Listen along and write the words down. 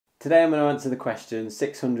Today I'm going to answer the question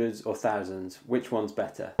 600s or 1000s, which one's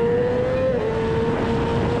better?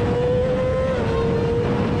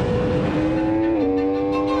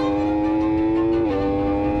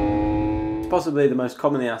 It's possibly the most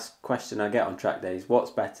commonly asked question I get on track days: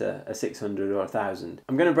 what's better, a 600 or a 1000?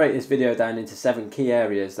 I'm going to break this video down into 7 key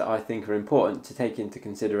areas that I think are important to take into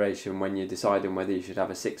consideration when you're deciding whether you should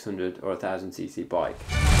have a 600 or a 1000cc bike.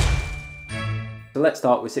 So let's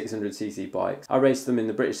start with 600cc bikes. I raced them in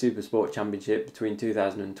the British Supersport Championship between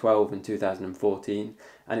 2012 and 2014,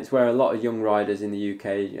 and it's where a lot of young riders in the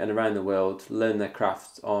UK and around the world learn their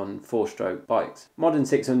craft on 4-stroke bikes. Modern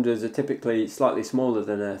 600s are typically slightly smaller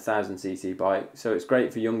than a 1000cc bike, so it's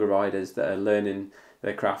great for younger riders that are learning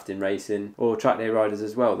their craft in racing, or track day riders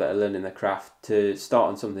as well that are learning their craft, to start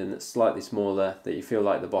on something that's slightly smaller that you feel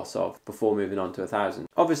like the boss of before moving on to a 1000.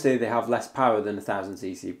 Obviously they have less power than a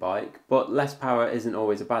 1000cc bike, but less power isn't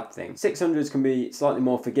always a bad thing. 600s can be slightly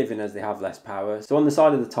more forgiving as they have less power, so on the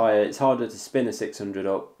side of the tyre it's harder to spin a 600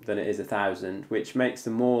 up than it is a 1000, which makes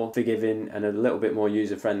them more forgiving and a little bit more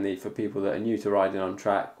user friendly for people that are new to riding on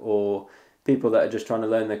track, or people that are just trying to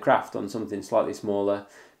learn their craft on something slightly smaller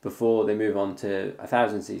before they move on to a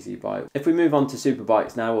 1000cc bike. If we move on to super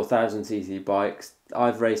bikes now, or 1000cc bikes,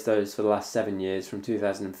 I've raced those for the last 7 years, from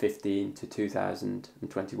 2015 to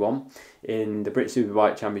 2021, in the British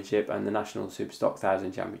Superbike Championship and the National Superstock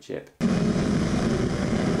 1000 Championship.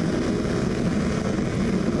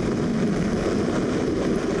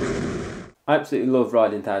 I absolutely love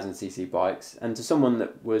riding 1000cc bikes, and to someone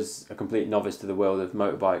that was a complete novice to the world of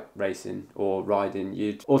motorbike racing or riding,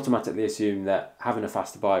 you'd automatically assume that having a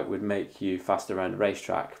faster bike would make you faster around a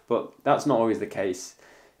racetrack, but that's not always the case,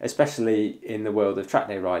 especially in the world of track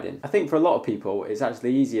day riding. I think for a lot of people it's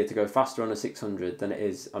actually easier to go faster on a 600 than it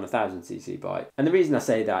is on a 1000cc bike, and the reason I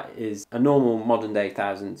say that is a normal modern day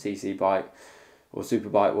 1000cc bike or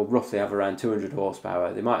superbike will roughly have around 200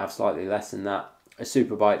 horsepower. They might have slightly less than that. A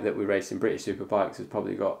superbike that we race in British Superbikes has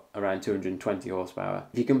probably got around 220 horsepower.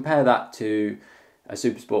 If you compare that to a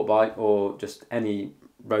Supersport bike or just any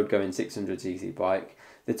road-going 600cc bike,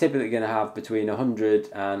 they're typically going to have between 100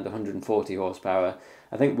 and 140 horsepower.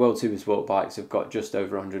 I think World Supersport bikes have got just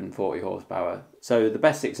over 140 horsepower. So the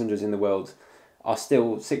best 600s in the world are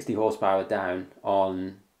still 60 horsepower down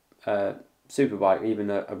on superbike. Even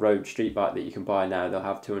a road street bike that you can buy now, they'll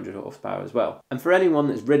have 200 horsepower as well. And for anyone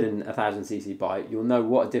that's ridden a 1000cc bike, you'll know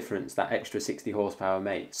what a difference that extra 60 horsepower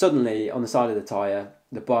makes. Suddenly, on the side of the tyre,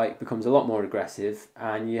 the bike becomes a lot more aggressive,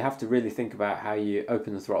 and you have to really think about how you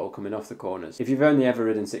open the throttle coming off the corners. If you've only ever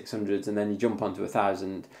ridden 600s and then you jump onto a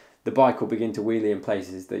 1000, the bike will begin to wheelie in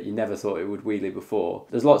places that you never thought it would wheelie before.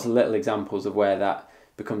 There's lots of little examples of where that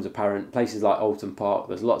becomes apparent. Places like Oulton Park,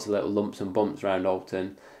 there's lots of little lumps and bumps around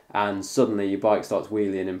Oulton, and suddenly your bike starts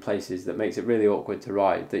wheeling in places that makes it really awkward to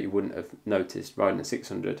ride that you wouldn't have noticed riding a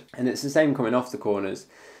 600. And it's the same coming off the corners.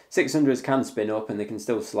 600s can spin up and they can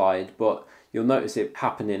still slide, but you'll notice it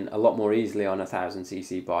happening a lot more easily on a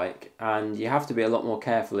 1000cc bike, and you have to be a lot more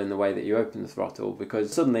careful in the way that you open the throttle,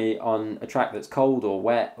 because suddenly on a track that's cold or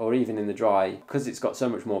wet or even in the dry, because it's got so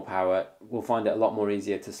much more power, we'll find it a lot more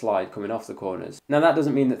easier to slide coming off the corners. Now that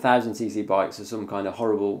doesn't mean that 1000cc bikes are some kind of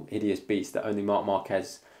horrible, hideous beast that only Marc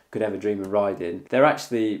Marquez could ever dream of riding. They're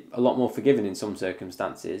actually a lot more forgiving in some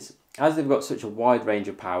circumstances, as they've got such a wide range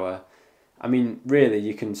of power. I mean, really,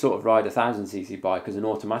 you can sort of ride a 1000cc bike as an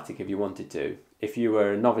automatic if you wanted to. If you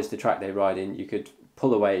were a novice to track day riding, you could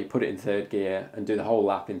pull away, put it in 3rd gear and do the whole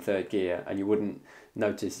lap in 3rd gear, and you wouldn't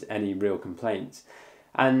notice any real complaints.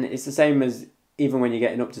 And it's the same as even when you're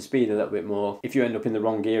getting up to speed a little bit more. If you end up in the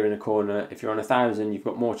wrong gear in a corner, if you're on a 1000, you've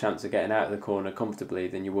got more chance of getting out of the corner comfortably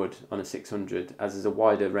than you would on a 600, as there's a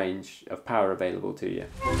wider range of power available to you.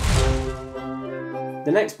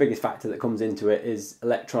 The next biggest factor that comes into it is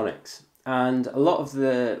electronics. And a lot of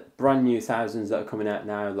the brand new 1000s that are coming out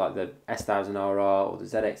now, like the S1000RR or the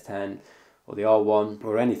ZX10 or the R1,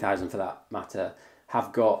 or any 1000 for that matter,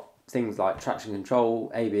 have got things like traction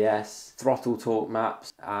control, ABS, throttle torque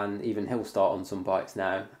maps, and even hill start on some bikes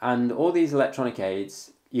now. And all these electronic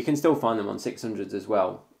aids, you can still find them on 600s as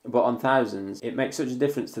well. But on 1000s, it makes such a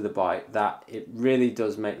difference to the bike that it really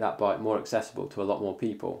does make that bike more accessible to a lot more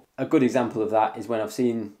people. A good example of that is when I've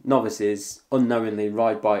seen novices unknowingly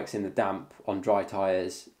ride bikes in the damp on dry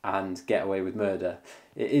tyres and get away with murder.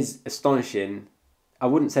 It is astonishing. I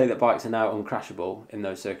wouldn't say that bikes are now uncrashable in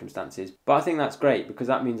those circumstances, but I think that's great, because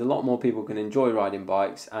that means a lot more people can enjoy riding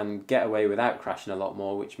bikes and get away without crashing a lot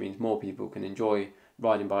more, which means more people can enjoy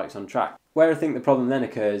riding bikes on track. Where I think the problem then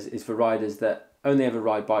occurs is for riders that only ever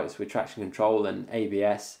ride bikes with traction control and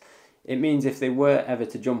ABS. It means if they were ever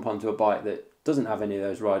to jump onto a bike that doesn't have any of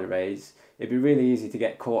those rider aids, it'd be really easy to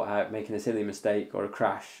get caught out making a silly mistake or a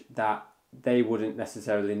crash that they wouldn't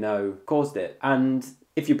necessarily know caused it. And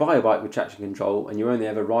if you buy a bike with traction control and you only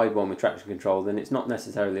ever ride one with traction control, then it's not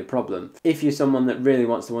necessarily a problem. If you're someone that really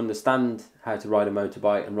wants to understand how to ride a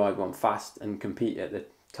motorbike and ride one fast and compete at the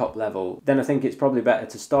top level, then I think it's probably better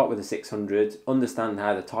to start with a 600, understand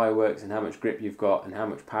how the tyre works and how much grip you've got and how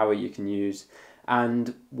much power you can use.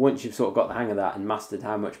 And once you've sort of got the hang of that and mastered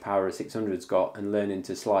how much power a 600's got and learning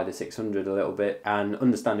to slide a 600 a little bit and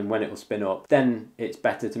understanding when it will spin up, then it's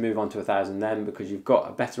better to move on to 1000 then, because you've got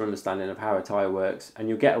a better understanding of how a tyre works and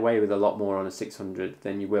you'll get away with a lot more on a 600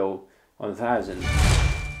 than you will on 1000.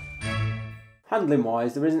 Handling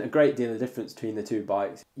wise, there isn't a great deal of difference between the two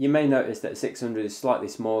bikes. You may notice that a 600 is slightly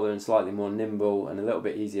smaller and slightly more nimble and a little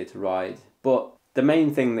bit easier to ride, but the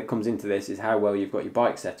main thing that comes into this is how well you've got your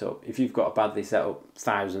bike set up. If you've got a badly set up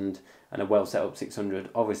 1000 and a well set up 600,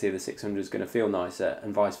 obviously the 600 is going to feel nicer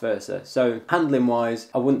and vice versa. So handling wise,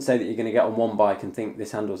 I wouldn't say that you're going to get on one bike and think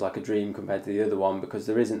this handles like a dream compared to the other one, because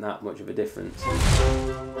there isn't that much of a difference.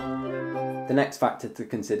 The next factor to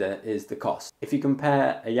consider is the cost. If you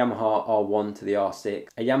compare a Yamaha R1 to the R6,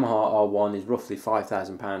 a Yamaha R1 is roughly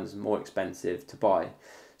 £5,000 more expensive to buy.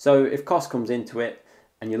 So if cost comes into it,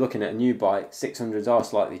 and you're looking at a new bike, 600s are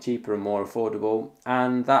slightly cheaper and more affordable,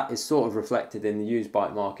 and that is sort of reflected in the used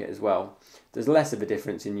bike market as well. There's less of a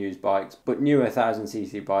difference in used bikes, but newer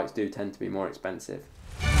 1000cc bikes do tend to be more expensive.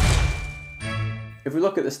 If we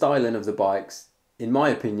look at the styling of the bikes, in my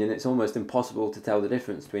opinion, it's almost impossible to tell the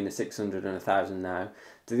difference between a 600 and a 1000 now.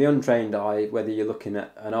 To the untrained eye, whether you're looking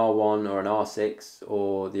at an R1 or an R6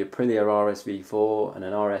 or the Aprilia RSV4 and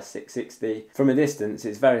an RS660, from a distance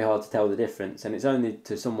it's very hard to tell the difference, and it's only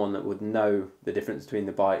to someone that would know the difference between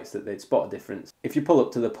the bikes that they'd spot a difference. If you pull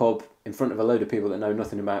up to the pub in front of a load of people that know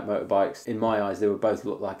nothing about motorbikes, in my eyes they would both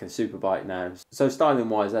look like a superbike now. So styling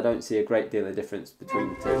wise, I don't see a great deal of difference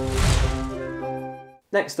between the two.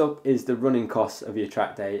 Next up is the running costs of your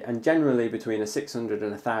track day, and generally between a 600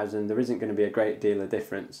 and a 1000 there isn't going to be a great deal of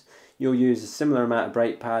difference. You'll use a similar amount of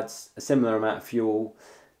brake pads, a similar amount of fuel.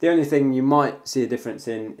 The only thing you might see a difference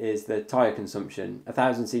in is the tyre consumption. A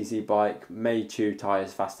 1000cc bike may chew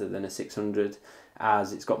tyres faster than a 600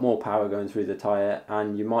 as it's got more power going through the tyre,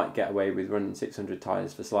 and you might get away with running 600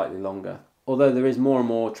 tyres for slightly longer. Although there is more and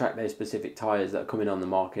more track day specific tyres that are coming on the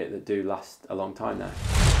market that do last a long time now.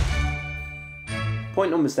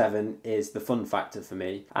 Point number 7 is the fun factor for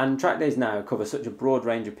me, and track days now cover such a broad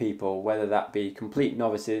range of people, whether that be complete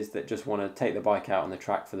novices that just want to take the bike out on the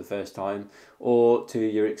track for the first time, or to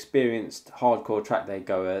your experienced hardcore track day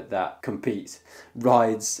goer that competes,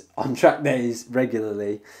 rides on track days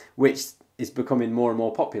regularly, which is becoming more and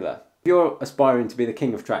more popular. If you're aspiring to be the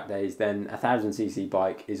king of track days, then a 1000cc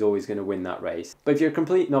bike is always going to win that race. But if you're a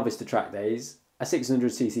complete novice to track days, a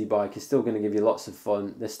 600cc bike is still going to give you lots of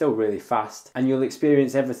fun, they're still really fast, and you'll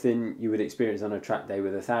experience everything you would experience on a track day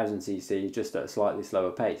with a 1000cc, just at a slightly slower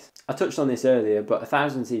pace. I touched on this earlier, but a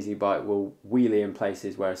 1000cc bike will wheelie in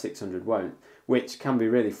places where a 600 won't, which can be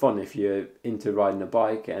really fun if you're into riding a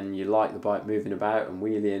bike and you like the bike moving about and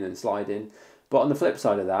wheeling and sliding. But on the flip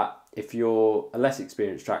side of that, if you're a less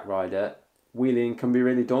experienced track rider, wheeling can be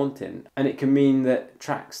really daunting, and it can mean that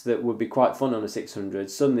tracks that would be quite fun on a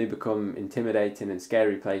 600 suddenly become intimidating and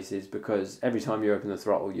scary places, because every time you open the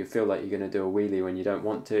throttle you feel like you're going to do a wheelie when you don't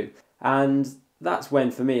want to. And that's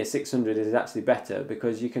when, for me, a 600 is actually better,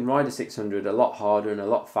 because you can ride a 600 a lot harder and a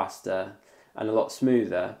lot faster and a lot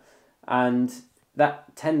smoother, and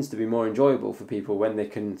that tends to be more enjoyable for people when they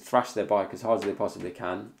can thrash their bike as hard as they possibly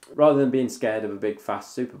can, rather than being scared of a big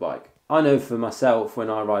fast superbike. I know for myself, when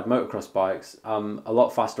I ride motocross bikes, I'm a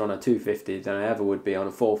lot faster on a 250 than I ever would be on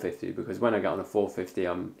a 450, because when I get on a 450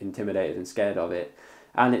 I'm intimidated and scared of it.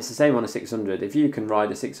 And it's the same on a 600. If you can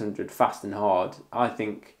ride a 600 fast and hard, I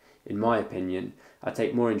think, in my opinion, I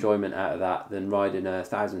take more enjoyment out of that than riding a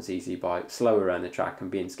 1000cc bike slow around the track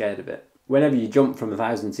and being scared of it. Whenever you jump from a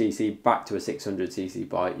 1000cc back to a 600cc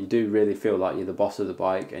bike, you do really feel like you're the boss of the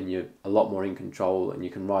bike and you're a lot more in control, and you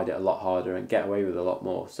can ride it a lot harder and get away with a lot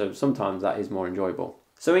more. So sometimes that is more enjoyable.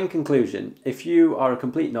 So in conclusion, if you are a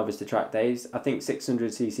complete novice to track days, I think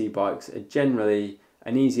 600cc bikes are generally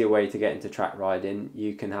an easier way to get into track riding.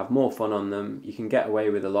 You can have more fun on them, you can get away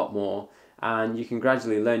with a lot more, and you can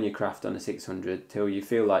gradually learn your craft on a 600 till you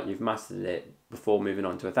feel like you've mastered it before moving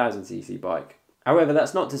on to a 1000cc bike. However,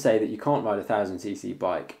 that's not to say that you can't ride a 1000cc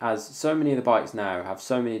bike, as so many of the bikes now have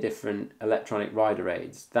so many different electronic rider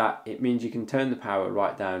aids that it means you can turn the power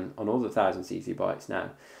right down on all the 1000cc bikes now.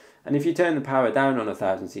 And if you turn the power down on a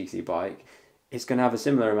 1000cc bike, it's going to have a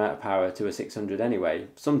similar amount of power to a 600 anyway.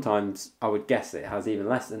 Sometimes I would guess it has even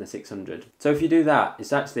less than a 600. So if you do that,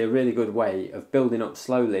 it's actually a really good way of building up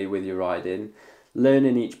slowly with your riding,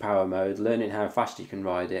 learning each power mode, learning how fast you can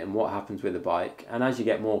ride it and what happens with the bike. And as you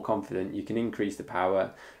get more confident, you can increase the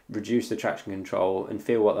power, reduce the traction control and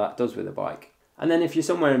feel what that does with the bike. And then if you're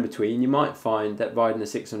somewhere in between, you might find that riding a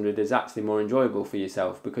 600 is actually more enjoyable for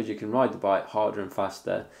yourself because you can ride the bike harder and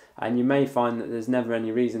faster, and you may find that there's never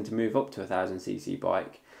any reason to move up to a 1000cc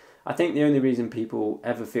bike. I think the only reason people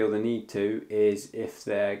ever feel the need to is if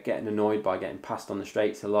they're getting annoyed by getting passed on the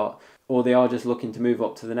straights a lot, or they are just looking to move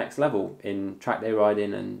up to the next level in track day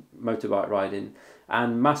riding and motorbike riding.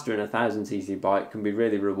 And mastering a 1000cc bike can be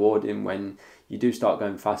really rewarding when you do start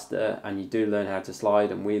going faster and you do learn how to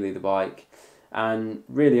slide and wheelie the bike, and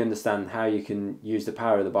really understand how you can use the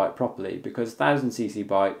power of the bike properly, because 1000cc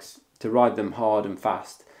bikes, to ride them hard and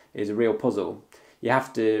fast is a real puzzle. You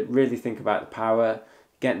have to really think about the power,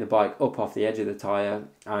 getting the bike up off the edge of the tyre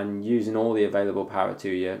and using all the available power to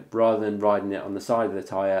you, rather than riding it on the side of the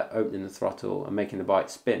tyre, opening the throttle and making the bike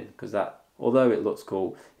spin, because that, although it looks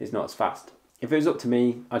cool, is not as fast. If it was up to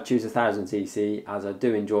me, I'd choose a 1000cc, as I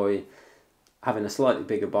do enjoy having a slightly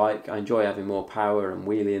bigger bike. I enjoy having more power and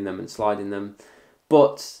wheeling them and sliding them.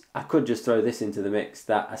 But I could just throw this into the mix,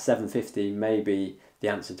 that a 750 may be the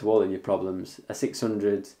answer to all of your problems. A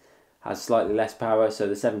 600 has slightly less power, so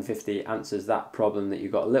the 750 answers that problem, that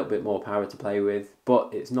you've got a little bit more power to play with, but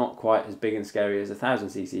it's not quite as big and scary as a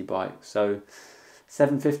 1000cc bike. So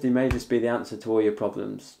 750 may just be the answer to all your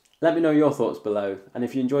problems. Let me know your thoughts below, and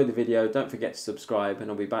if you enjoyed the video, don't forget to subscribe,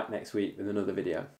 and I'll be back next week with another video.